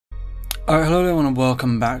Alright, hello everyone and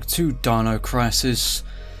welcome back to Dino Crisis.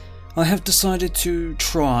 I have decided to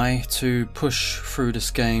try to push through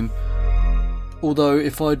this game, although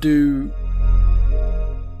if I do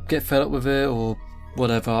get fed up with it or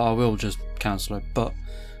whatever, I will just cancel it, but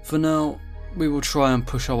for now we will try and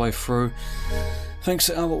push our way through. Thanks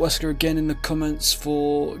to Albert Wesker again in the comments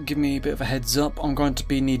for giving me a bit of a heads up. I'm going to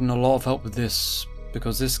be needing a lot of help with this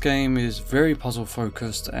because this game is very puzzle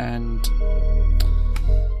focused and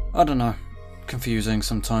I don't know, confusing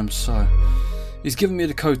sometimes. So he's given me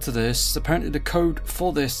the code to this. Apparently the code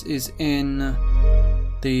for this is in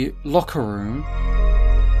the locker room.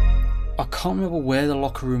 I can't remember where the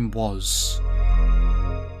locker room was,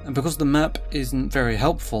 and because the map isn't very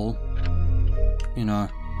helpful, you know,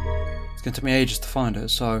 it's going to take me ages to find it.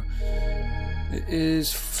 So it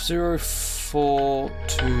is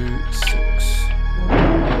 0426.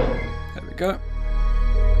 There we go.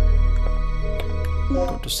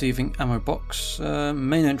 Got deceiving ammo box.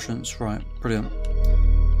 Main entrance, right, brilliant.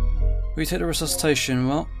 We take the resuscitation,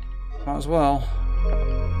 well, might as well.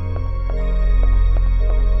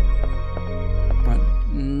 Right,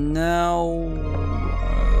 now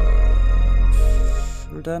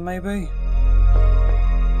through there maybe?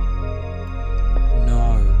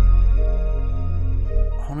 No.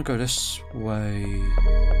 I wanna go this way.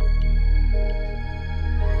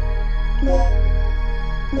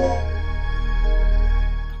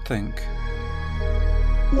 I think.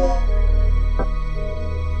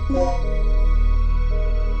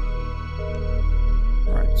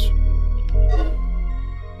 Right.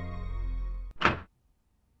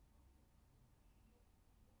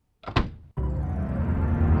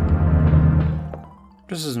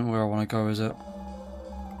 This isn't where I want to go, is it?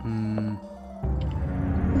 I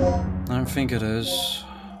don't think it is.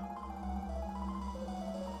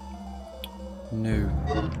 No.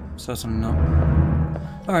 Certainly not.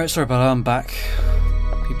 Alright, sorry about that, I'm back.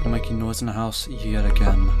 People making noise in the house yet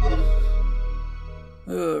again.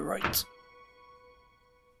 Right.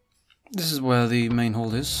 This is where the main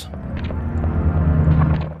hall is.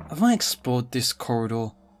 Have I explored this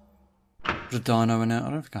corridor? With a dino in it?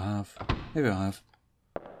 I don't think I have. Maybe I have.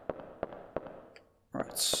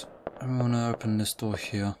 Right. I want to open this door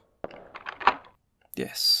here.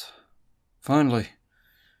 Yes. Finally.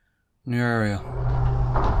 New area.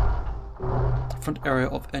 Front area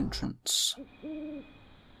of entrance.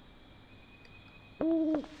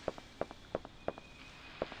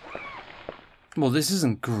 Well, this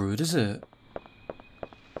isn't good, is it?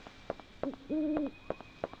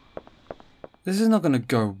 This is not going to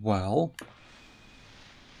go well.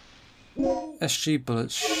 SG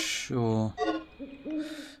bullets, sure.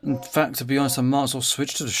 In fact, to be honest, I might as well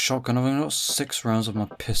switch to the shotgun. I've only got 6 rounds of my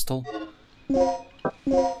pistol.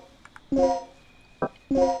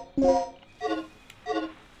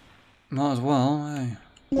 Might as well, hey.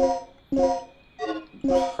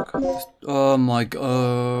 Oh my god,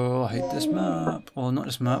 oh, I hate this map. Well, not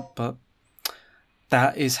this map, but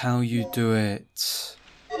that is how you do it.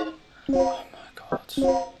 Oh my god.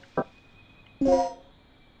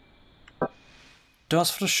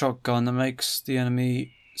 Darts for the shotgun that makes the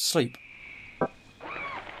enemy sleep.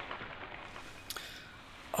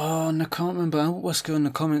 Oh, and I can't remember. Albert Wesker in the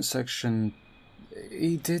comment section,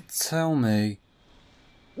 he did tell me.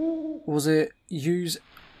 Was it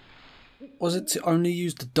to only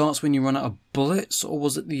use the darts when you run out of bullets, or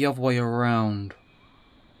was it the other way around?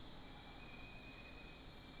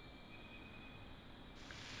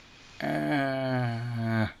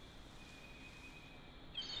 I'm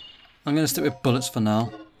going to stick with bullets for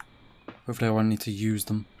now. Hopefully I won't need to use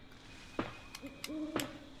them. How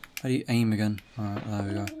do you aim again? Alright, there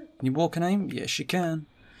we go. Can you walk and aim? Yes, you can.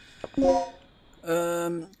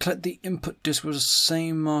 Collect the input disc with the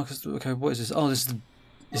same markers. Okay, what is this? Oh, this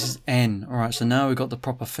is N. Alright, so now we got the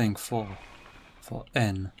proper thing for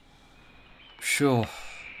N. Sure.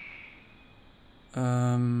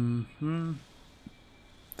 Third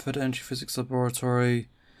Energy Physics Laboratory.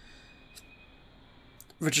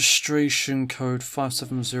 Registration code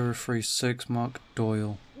 57036, Mark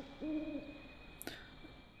Doyle.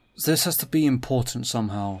 This has to be important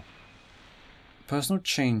somehow. Personal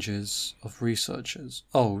changes of researchers.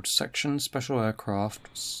 Old section, special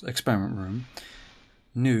aircraft, experiment room.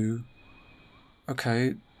 New.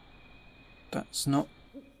 Okay. That's not...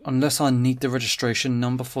 Unless I need the registration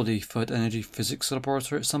number for the Third Energy Physics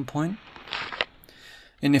Laboratory at some point.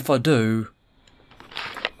 And if I do...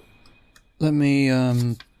 Let me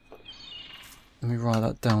write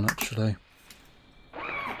that down actually.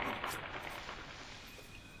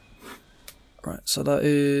 Right, so that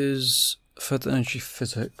is Third Energy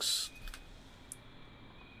Physics.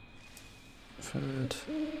 Third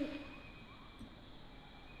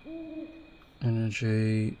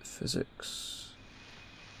Energy, physics.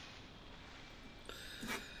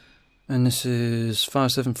 And this is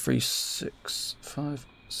 5736.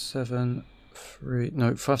 573.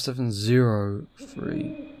 No,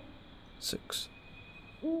 57036.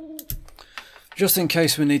 Just in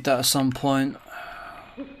case we need that at some point.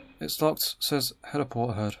 It's locked. It says heliport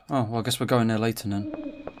ahead. Oh, well, I guess we're going there later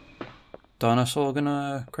then. Dinosaur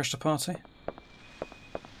gonna crash the party?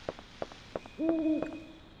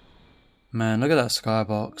 Man, look at that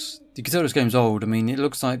skybox. You can tell this game's old. I mean, it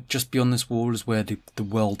looks like just beyond this wall is where the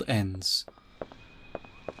world ends.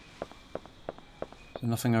 There's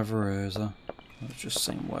nothing over here, is there? It's just the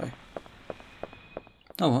same way.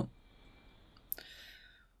 Oh well.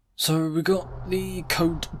 So we got the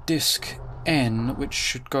code disc N, which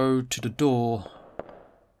should go to the door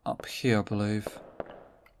up here, I believe.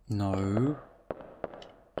 No.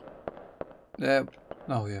 There.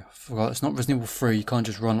 Oh yeah, I forgot. It's not Resident Evil 3. You can't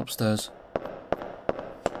just run upstairs.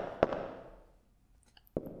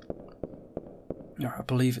 Yeah, I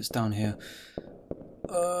believe it's down here.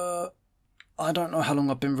 I don't know how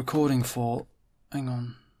long I've been recording for. Hang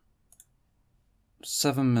on.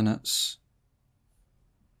 7 minutes.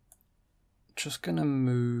 Just gonna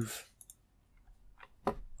move.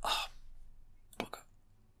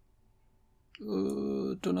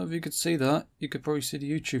 Don't know if you could see that. You could probably see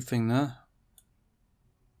the YouTube thing there.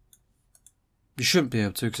 You shouldn't be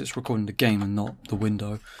able to because it's recording the game and not the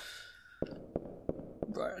window.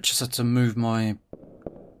 Right, I just had to move my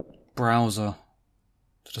browser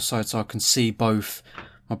to the side so I can see both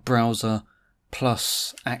my browser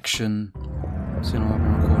plus action. So you know I've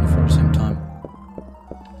been recording for at the same time.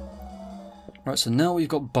 Right, so now we've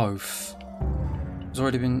got both. It's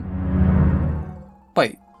already been.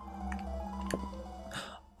 Wait.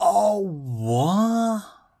 Oh, what?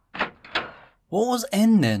 What was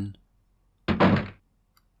N then?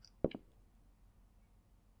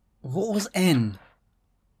 What was N?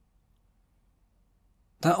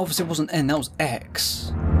 That obviously wasn't N, that was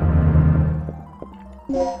X.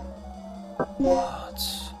 What?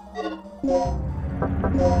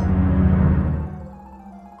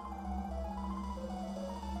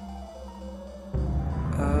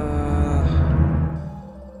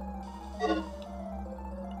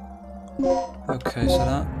 Okay, so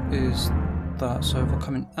that is that. So if we're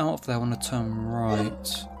coming out of there, I want to turn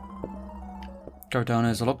right. Go down,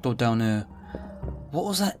 there's a locked door down here. What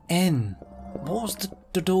was that N? What was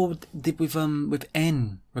the door with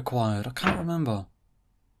N required? I can't remember.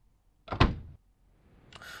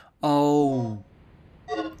 Oh.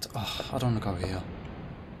 I don't want to go here.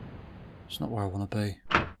 It's not where I want to be.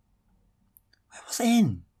 Where was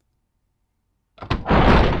N?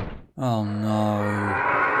 Oh no.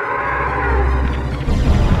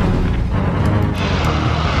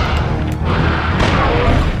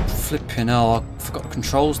 Flipping hell, I forgot the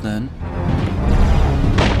controls then.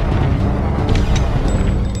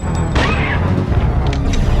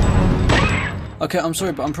 Okay, I'm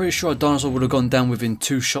sorry, but I'm pretty sure a dinosaur would have gone down within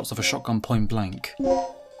 2 shots of a shotgun point blank.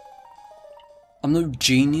 I'm no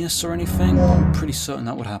genius or anything, but I'm pretty certain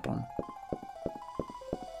that would happen.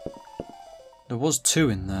 There was 2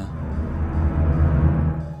 in there.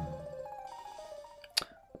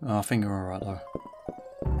 Oh, I think you're alright though.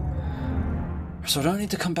 So I don't need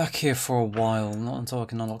to come back here for a while, not until I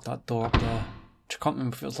can unlock that door up there. Which I can't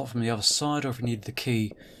remember if it was locked from the other side or if we needed the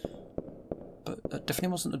key. But that definitely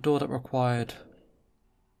wasn't the door that required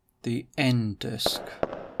the N disc.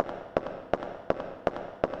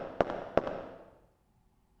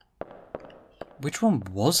 Which one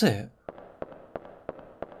was it?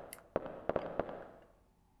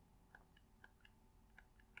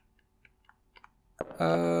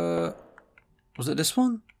 Was it this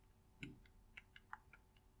one?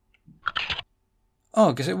 Oh,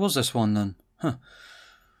 I guess it was this one then. Huh.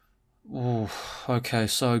 Ooh, okay,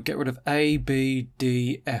 so get rid of A, B,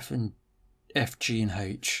 D, F, and F, G, and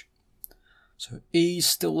H. So E's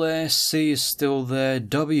still there, C is still there,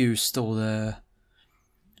 W is still there,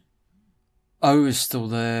 O is still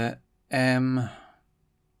there, M,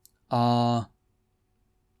 R.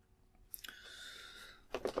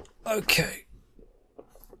 Okay.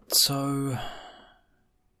 So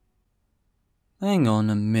hang on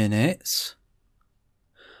a minute.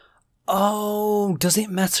 Oh, does it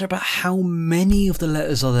matter about how many of the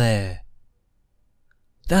letters are there?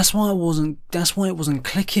 That's why it wasn't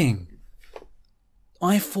clicking.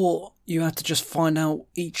 I thought you had to just find out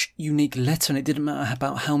each unique letter and it didn't matter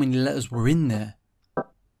about how many letters were in there.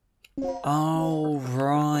 Oh,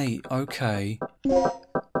 right, okay.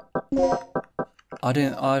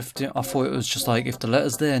 I thought it was just like if the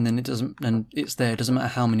letter's there and then it's there, it doesn't matter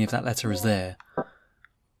how many of that letter is there.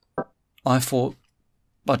 I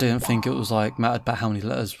didn't think it was like mattered about how many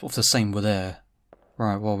letters of the same were there.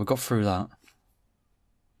 Right, well, we got through that.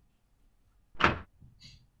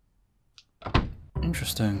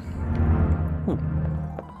 Interesting. Ooh.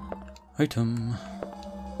 Item.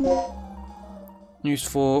 Used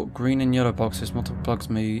for green and yellow boxes, multiple plugs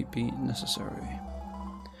may be necessary.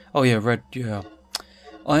 Oh yeah, red, yeah.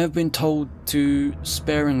 I have been told to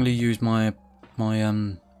sparingly use my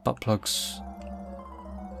butt plugs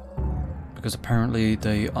because apparently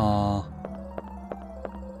they are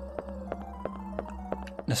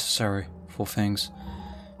necessary for things.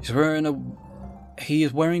 He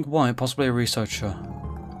is wearing white, possibly a researcher.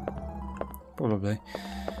 Probably.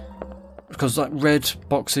 Because like red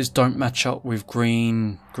boxes don't match up with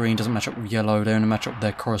green, green doesn't match up with yellow, they only match up with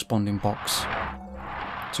their corresponding box.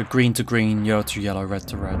 So green to green, yellow to yellow, red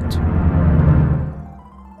to red.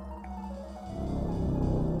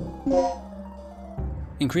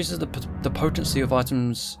 Increases the potency of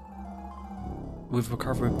items with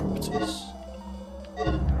recovery properties.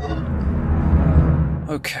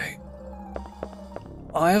 Okay.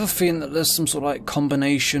 I have a feeling that there's some sort of like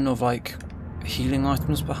combination of like healing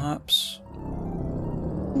items perhaps.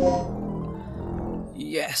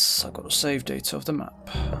 Yes, I got the save data of the map.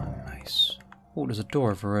 Nice. Oh, there's a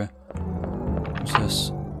door over here. What's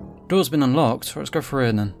this? Door's been unlocked. Right, let's go through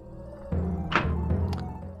here then.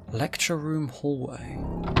 Lecture room hallway.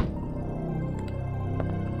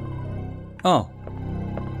 Oh.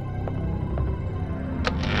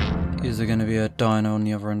 Is there going to be a dino on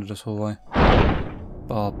the other end of this hallway?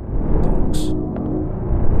 Bollocks.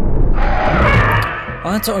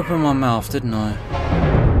 I had to open my mouth, didn't I?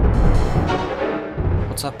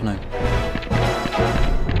 What's happening?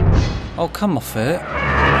 Oh, come off it.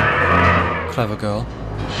 Clever girl.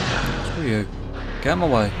 Screw you. Get out of my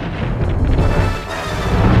way.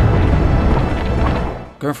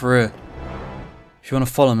 Go for it. If you want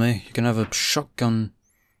to follow me, you can have a shotgun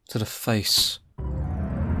to the face.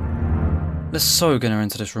 Let's so get her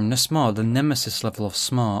into this room. They're smart. The nemesis level of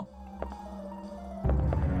smart.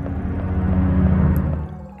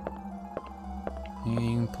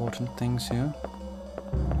 Any important things here?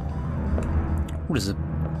 What is it?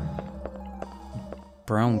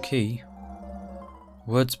 Brown key.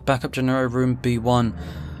 Words backup generator room B1.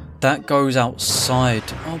 That goes outside.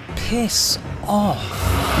 Oh, piss off.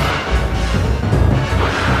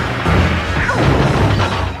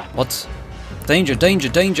 What? Danger, danger,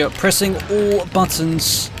 danger. Pressing all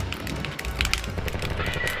buttons.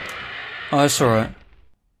 Oh, it's alright.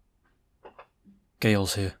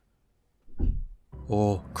 Gale's here.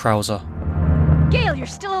 Or Krauser. Gale, you're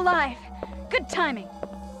still alive. Good timing.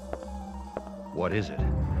 What is it?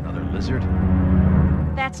 Another lizard?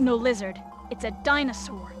 That's no lizard. It's a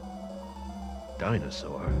dinosaur.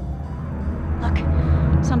 Dinosaur? Look,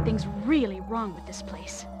 something's really wrong with this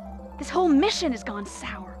place. This whole mission has gone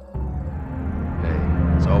sour. Hey,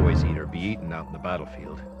 it's always eat or be eaten out in the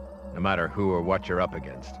battlefield. No matter who or what you're up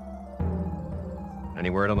against. Any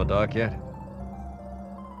word on the dock yet?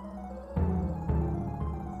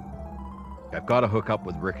 I've got to hook up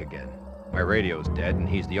with Rick again. My radio's dead and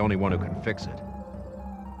he's the only one who can fix it.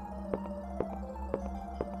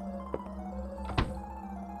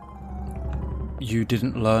 You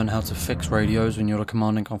didn't learn how to fix radios when you're the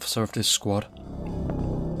commanding officer of this squad.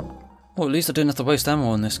 Well, at least I didn't have to waste ammo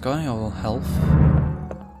on this guy, or health.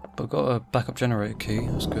 But got a backup generator key,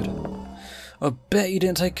 that's good. I bet you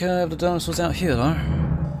didn't take care of the dinosaurs out here, though.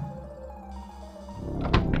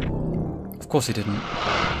 Of course he didn't.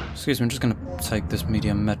 Excuse me, I'm just going to take this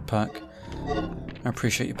medium med pack. I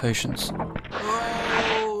appreciate your patience.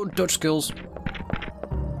 Oh, dodge skills.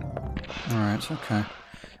 Alright, okay.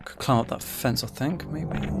 Could climb up that fence, I think,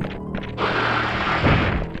 maybe.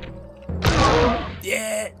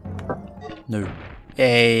 Yeah! No.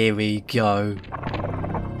 There we go.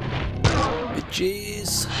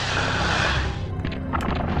 Bitches.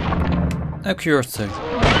 Out of curiosity.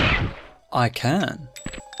 I can.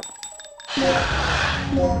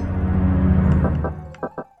 Oh,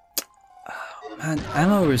 man,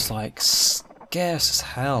 ammo is like scarce as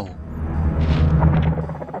hell.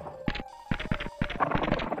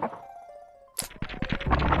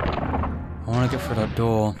 I want to get through that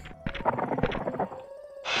door.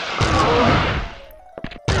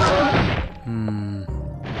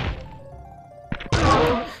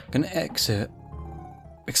 Gonna exit.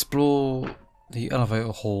 Explore the elevator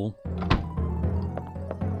hall.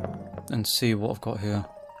 And see what I've got here.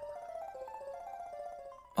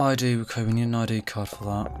 ID, okay, we need an ID card for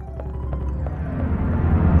that.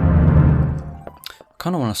 I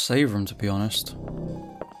kinda want to save room, to be honest.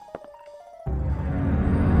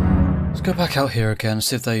 Let's go back out here again and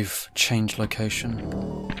see if they've changed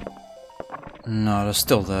location. No, they're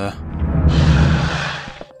still there.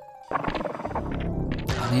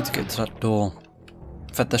 I need to get to that door.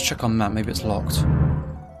 In fact, let's check on map, maybe it's locked.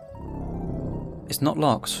 It's not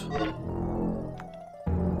locked.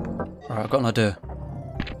 Alright, I've got an idea.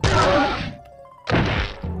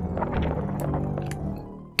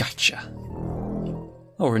 Gotcha.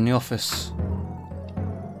 Oh, we're in the office.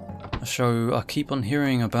 A show I keep on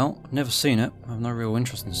hearing about. Never seen it. I have no real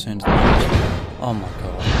interest in seeing it. Oh my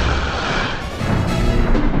god.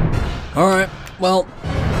 Alright, well,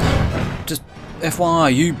 just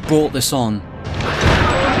FYI, you brought this on.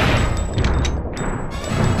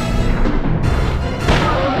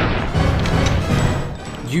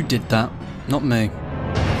 You did that, not me.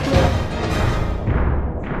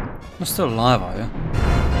 You're still alive, are you?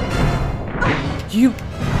 You...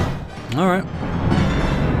 Alright.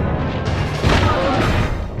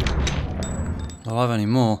 Not alive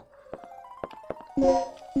anymore.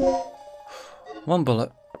 One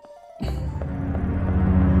bullet.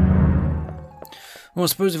 Well, I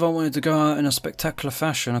suppose if I wanted to go out in a spectacular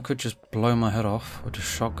fashion, I could just blow my head off with a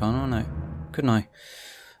shotgun, couldn't I? Couldn't I?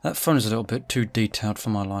 That phone is a little bit too detailed for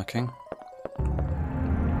my liking.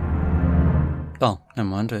 Oh, never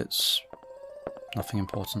mind, it's nothing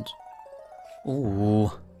important. Ooh,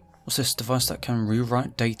 what's this device that can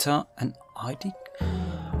rewrite data and ID?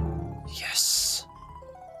 Yes.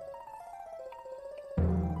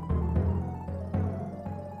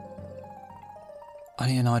 I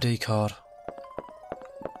need an ID card.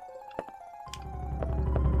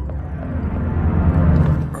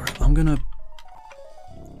 Right, I'm gonna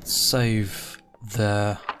save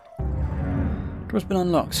there. Door's been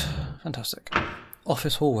unlocked. Fantastic.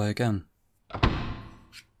 Office hallway again.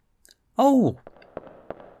 Oh!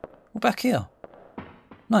 We're back here.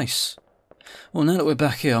 Nice. Well, now that we're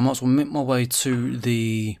back here, I might as well make my way to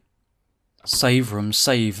the save room,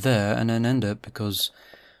 save there, and then end it, because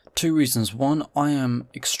two reasons. One, I am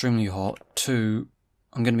extremely hot. Two,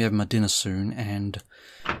 I'm going to be having my dinner soon. And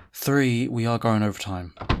three, we are going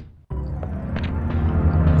overtime.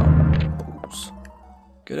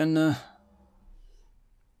 Get in there.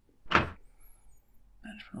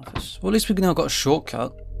 Management office. Well, at least we've now got a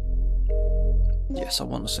shortcut. Yes, I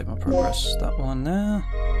want to save my progress. That one there.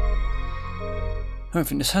 I don't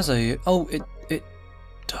think this has a... Oh, it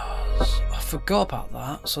does. I forgot about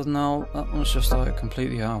that. So now that one's just like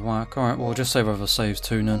completely out of whack. Alright, well, we'll just save over saves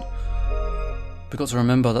too then. We've got to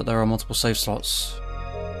remember that there are multiple save slots.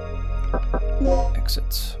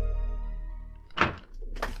 Exit.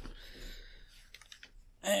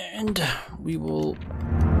 And we will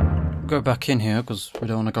go back in here because we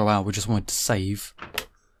don't want to go out, we just wanted to save.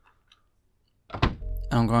 And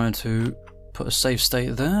I'm going to put a save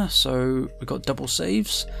state there, so we've got double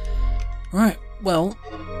saves. Right, well,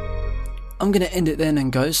 I'm going to end it there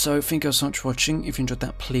then, guys, so thank you guys so much for watching. If you enjoyed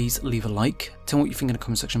that, please leave a like. Tell me what you think in the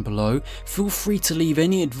comment section below. Feel free to leave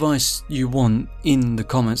any advice you want in the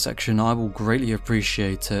comment section, I will greatly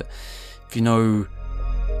appreciate it. If you know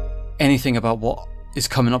anything about what is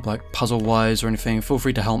coming up, like puzzle wise or anything, feel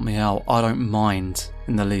free to help me out. I don't mind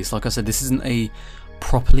in the least. Like I said, this isn't a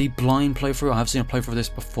properly blind playthrough. I have seen a playthrough of this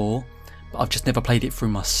before, but I've just never played it through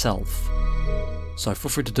myself, so feel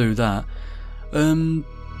free to do that.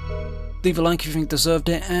 Leave a like if you think it deserved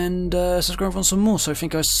it, and subscribe on some more. So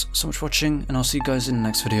thank you guys so much for watching, and I'll see you guys in the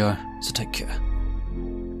next video, so take care.